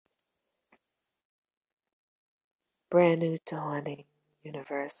Brand new dawning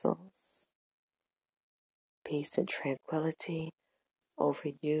universals, peace and tranquility over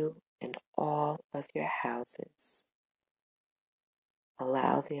you and all of your houses.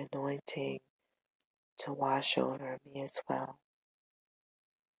 Allow the anointing to wash over me as well.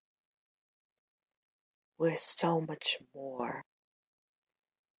 We're so much more.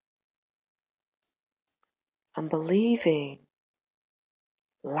 I'm believing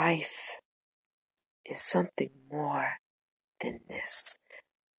life is something more than this.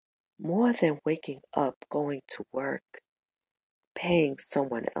 More than waking up, going to work, paying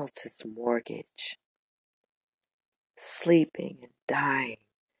someone else's mortgage, sleeping and dying.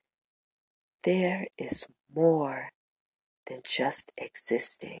 There is more than just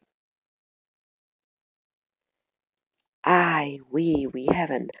existing. We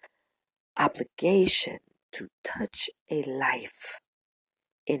have an obligation to touch a life,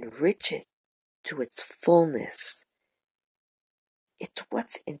 enrich it to its fullness. It's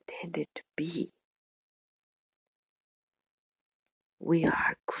what's intended to be. We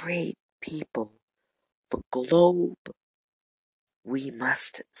are great people. The globe we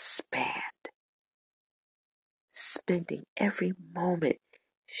must span, spending every moment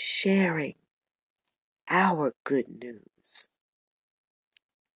sharing our good news,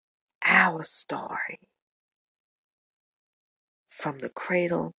 our story, from the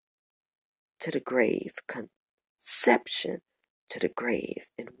cradle to the grave, conception to the grave,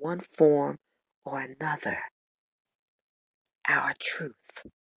 in one form or another, our truth.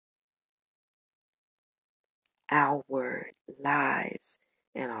 Our word lies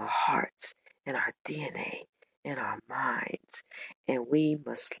in our hearts, in our DNA, in our minds, and we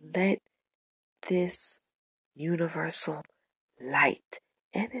must let this universal light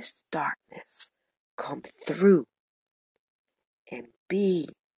and its darkness come through and be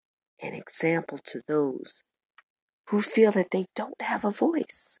an example to those who feel that they don't have a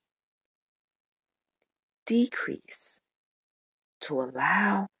voice. Decrease to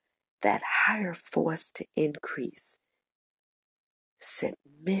allow that higher force to increase.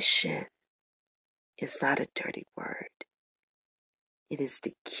 Submission is not a dirty word. It is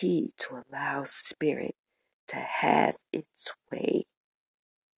the key to allow spirit to have its way.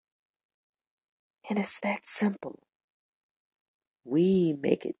 And it's that simple. We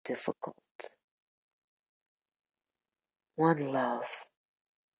make it difficult. One love.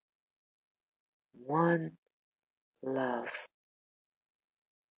 One love.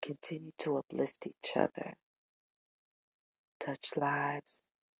 Continue to uplift each other. Touch lives.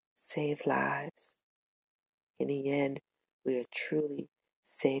 Save lives. In the end, we are truly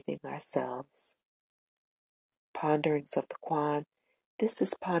saving ourselves. Ponderings of the Quan. This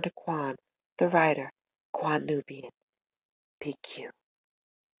is Ponder Quan, the writer, Quan Nubian, PQ.